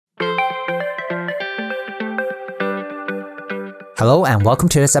Hello and welcome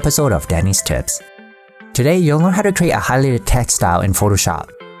to this episode of Denny's Tips. Today you'll learn how to create a highlighted text style in Photoshop.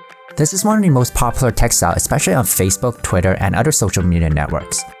 This is one of the most popular text styles, especially on Facebook, Twitter, and other social media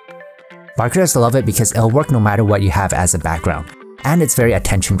networks. Marketers love it because it'll work no matter what you have as a background, and it's very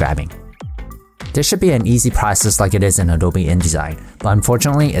attention-grabbing. This should be an easy process like it is in Adobe InDesign, but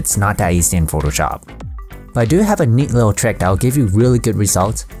unfortunately it's not that easy in Photoshop. But I do have a neat little trick that will give you really good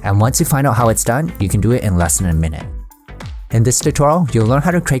results, and once you find out how it's done, you can do it in less than a minute. In this tutorial, you'll learn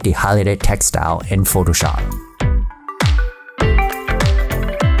how to create the highlighted text style in Photoshop.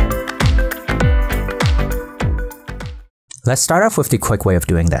 Let's start off with the quick way of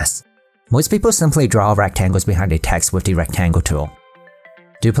doing this. Most people simply draw rectangles behind the text with the rectangle tool.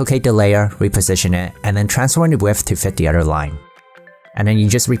 Duplicate the layer, reposition it, and then transform the width to fit the other line. And then you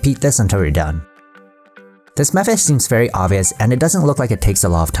just repeat this until you're done. This method seems very obvious and it doesn't look like it takes a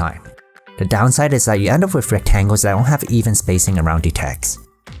lot of time. The downside is that you end up with rectangles that don't have even spacing around the text.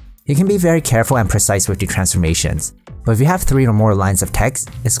 You can be very careful and precise with the transformations, but if you have 3 or more lines of text,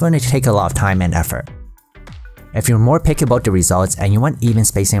 it's going to take a lot of time and effort. If you're more picky about the results and you want even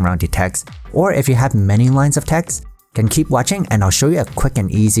spacing around the text, or if you have many lines of text, then keep watching and I'll show you a quick and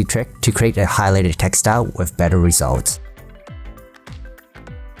easy trick to create a highlighted text style with better results.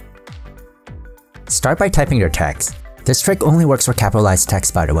 Start by typing your text. This trick only works for capitalized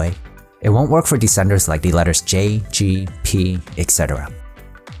text, by the way. It won't work for descenders like the letters J, G, P, etc.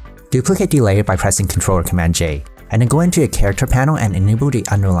 Duplicate the layer by pressing Ctrl or Command J, and then go into your character panel and enable the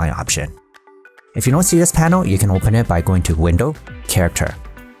underline option. If you don't see this panel, you can open it by going to Window, Character.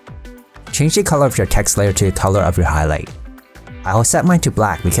 Change the color of your text layer to the color of your highlight. I'll set mine to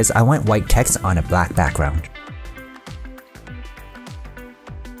black because I want white text on a black background.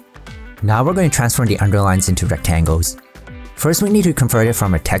 Now we're going to transform the underlines into rectangles. First, we need to convert it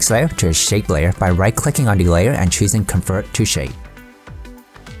from a text layer to a shape layer by right-clicking on the layer and choosing Convert to Shape.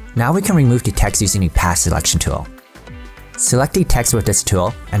 Now we can remove the text using the Path Selection tool. Select the text with this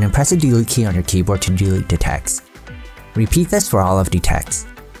tool and then press the Delete key on your keyboard to delete the text. Repeat this for all of the text.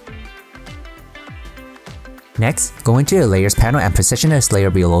 Next, go into the Layers panel and position this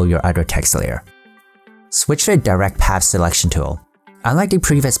layer below your other text layer. Switch to the Direct Path Selection tool. Unlike the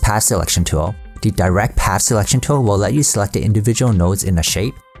previous Path Selection tool, the Direct Path Selection tool will let you select the individual nodes in the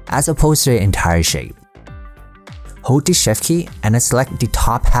shape as opposed to the entire shape. Hold the Shift key and then select the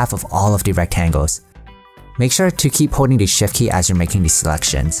top half of all of the rectangles. Make sure to keep holding the Shift key as you're making these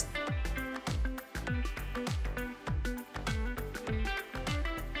selections.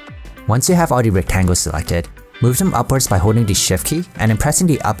 Once you have all the rectangles selected, move them upwards by holding the Shift key and then pressing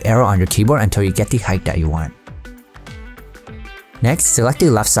the up arrow on your keyboard until you get the height that you want. Next, select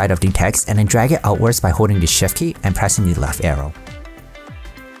the left side of the text and then drag it outwards by holding the Shift key and pressing the left arrow.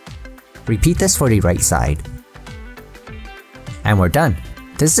 Repeat this for the right side. And we're done!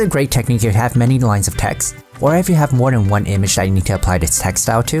 This is a great technique if you have many lines of text, or if you have more than one image that you need to apply this text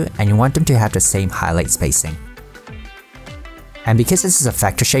style to and you want them to have the same highlight spacing. And because this is a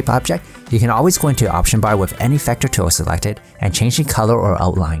vector shape object, you can always go into the option bar with any vector tool selected and change the color or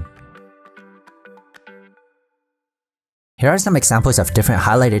outline. Here are some examples of different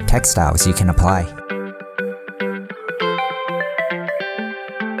highlighted text styles you can apply.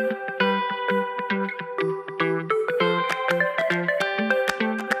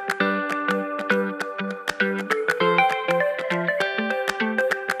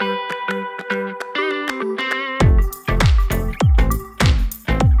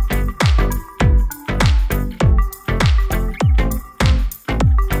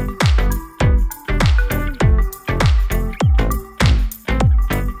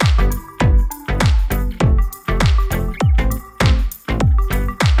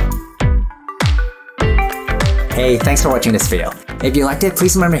 Hey, thanks for watching this video. If you liked it,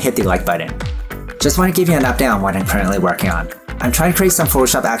 please remember to hit the like button. Just want to give you an update on what I'm currently working on. I'm trying to create some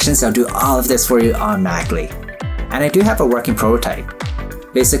Photoshop actions that'll do all of this for you automatically. And I do have a working prototype.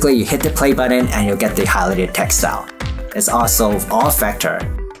 Basically, you hit the play button and you'll get the highlighted text style. It's also all vector.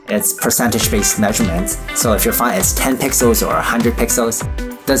 It's percentage-based measurements, so if your font is 10 pixels or 100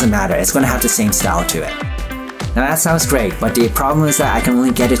 pixels, doesn't matter, it's going to have the same style to it. Now that sounds great, but the problem is that I can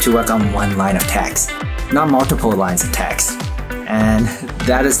only get it to work on one line of text, not multiple lines of text. And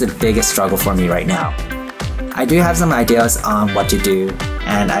that is the biggest struggle for me right now. I do have some ideas on what to do,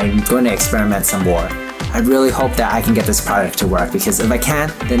 and I'm going to experiment some more. I really hope that I can get this product to work, because if I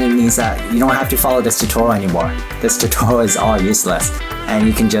can't, then it means that you don't have to follow this tutorial anymore. This tutorial is all useless, and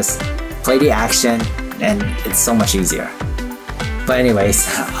you can just play the action, and it's so much easier. But anyways,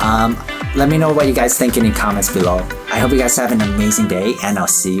 let me know what you guys think in the comments below. I hope you guys have an amazing day, and I'll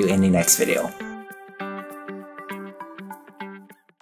see you in the next video.